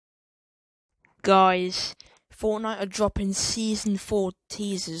Guys, Fortnite are dropping Season 4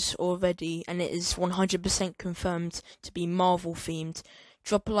 teasers already, and it is 100% confirmed to be Marvel themed.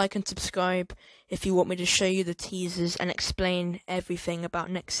 Drop a like and subscribe if you want me to show you the teasers and explain everything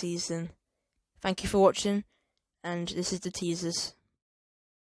about next season. Thank you for watching, and this is the teasers.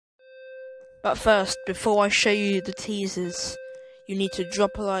 But first, before I show you the teasers, you need to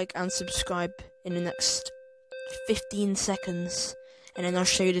drop a like and subscribe in the next 15 seconds, and then I'll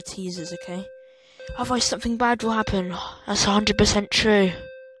show you the teasers, okay? Otherwise something bad will happen. That's 100% true.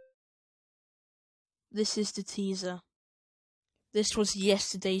 This is the teaser. This was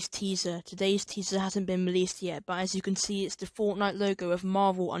yesterday's teaser. Today's teaser hasn't been released yet, but as you can see, it's the Fortnite logo of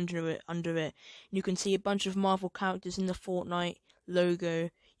Marvel under it. You can see a bunch of Marvel characters in the Fortnite logo.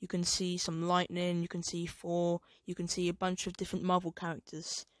 You can see some lightning, you can see Thor, you can see a bunch of different Marvel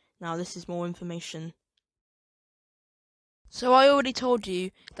characters. Now this is more information. So I already told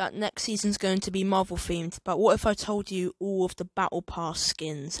you that next season's going to be Marvel themed, but what if I told you all of the Battle Pass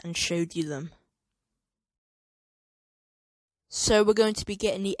skins and showed you them? So we're going to be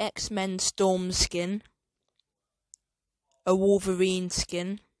getting the X-Men Storm skin, a Wolverine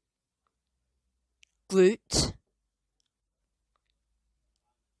skin, Groot,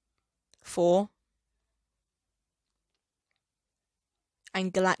 Thor,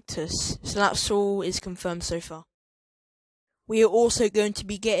 and Galactus. So that's all is confirmed so far. We are also going to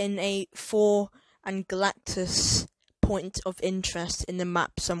be getting a Thor and Galactus point of interest in the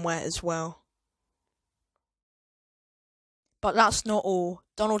map somewhere as well. But that's not all.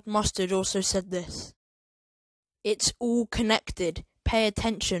 Donald Mustard also said this. It's all connected. Pay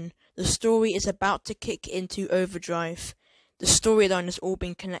attention. The story is about to kick into overdrive. The storyline has all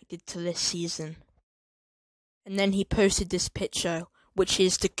been connected to this season. And then he posted this picture, which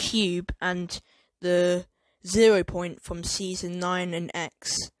is the cube and the 0 point from season 9 and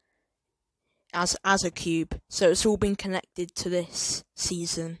X as a cube. So it's all been connected to this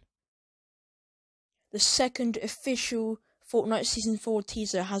season. The second official Fortnite Season 4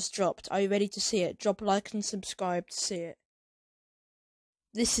 teaser has dropped. Are you ready to see it? Drop a like and subscribe to see it.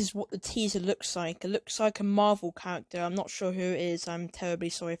 This is what the teaser looks like. It looks like a Marvel character. I'm not sure who it is. I'm terribly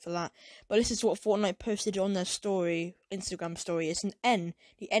sorry for that. But this is what Fortnite posted on their story, Instagram story. It's an N.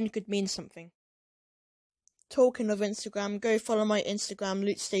 The N could mean something. Talking of Instagram, go follow my Instagram,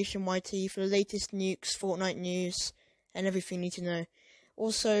 LootStationYT, for the latest nukes, Fortnite news, and everything you need to know.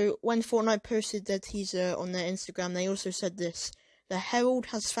 Also, when Fortnite posted their teaser on their Instagram, they also said this. The Herald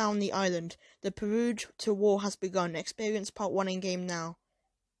has found the island. The prelude to war has begun. Experience part 1 in game now.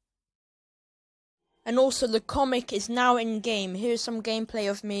 And also, the comic is now in game. Here's some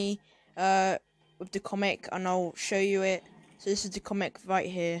gameplay of me with the comic, and I'll show you it. So this is the comic right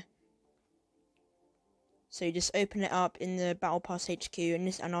here. So you just open it up in the Battle Pass HQ, and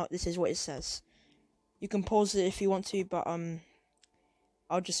this is what it says. You can pause it if you want to, but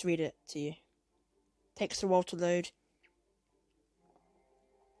I'll just read it to you. Takes a while to load.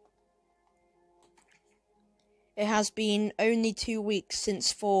 It has been only 2 weeks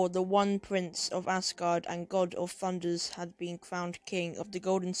since Thor, the one prince of Asgard and god of thunders, had been crowned king of the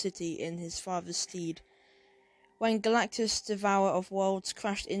Golden City in his father's stead. When Galactus, devourer of worlds,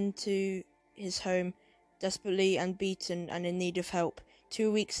 crashed into his home, desperately and beaten and in need of help,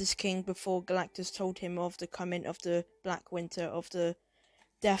 2 weeks as king before Galactus told him of the coming of the Black Winter, of the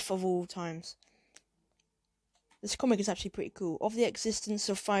death of all times. This comic is actually pretty cool. Of the existence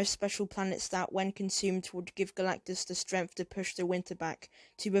of 5 special planets that, when consumed, would give Galactus the strength to push the winter back,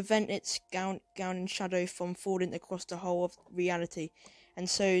 to prevent its gown in shadow from falling across the whole of reality. And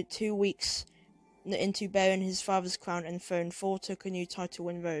so, 2 weeks into bearing his father's crown and throne, Thor took a new title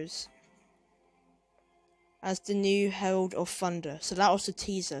and rose as the new Herald of Thunder. So that was the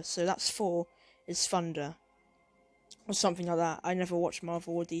teaser. So that's Thor is Thunder, or something like that. I never watched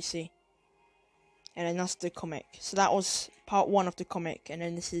Marvel or DC. And then that's the comic. So that was part 1 of the comic, and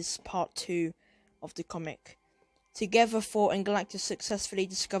then this is part 2 of the comic. Together, Thor and Galactus successfully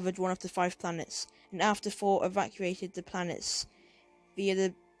discovered one of the 5 planets, and after Thor evacuated the planets via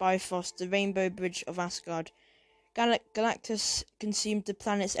the Bifrost, the Rainbow Bridge of Asgard, Galactus consumed the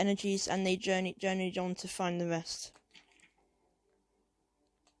planet's energies, and they journeyed on to find the rest.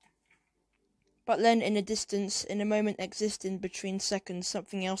 But then, in the distance, in a moment existing between seconds,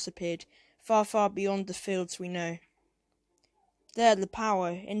 something else appeared, far, far beyond the fields we know. There, the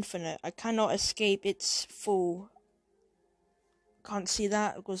power, infinite. I cannot escape its fall. Can't see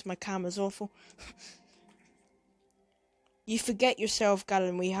that because my camera's awful. You forget yourself,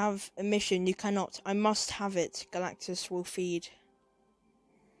 Galen. We have a mission. You cannot. I must have it. Galactus will feed.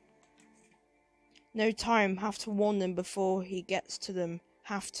 No time. Have to warn them before he gets to them.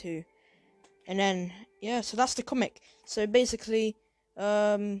 Have to. And then, yeah, so that's the comic. So basically,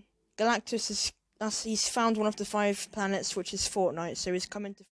 Galactus he's found one of the 5 planets, which is Fortnite, so he's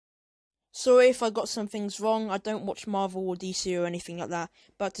coming to... Sorry if I got some things wrong, I don't watch Marvel or DC or anything like that,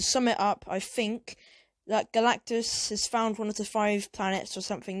 but to sum it up, I think that Galactus has found one of the 5 planets or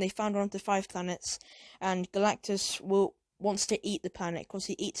something. They found one of the 5 planets, and Galactus wants to eat the planet, because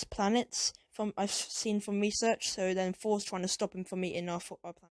he eats planets, from I've seen from research, so then Thor's trying to stop him from eating our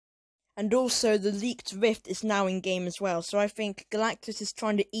planet. And also, the leaked rift is now in game as well. So I think Galactus is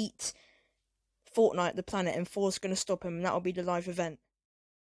trying to eat Fortnite, the planet, and Thor's going to stop him, and that'll be the live event.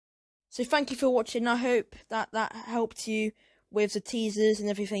 So thank you for watching. I hope that helped you with the teasers and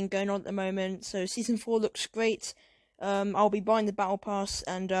everything going on at the moment. So Season 4 looks great. I'll be buying the Battle Pass,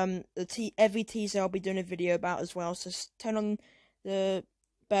 and every teaser I'll be doing a video about as well. So turn on the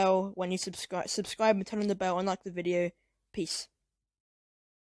bell when you subscribe and turn on the bell and like the video. Peace.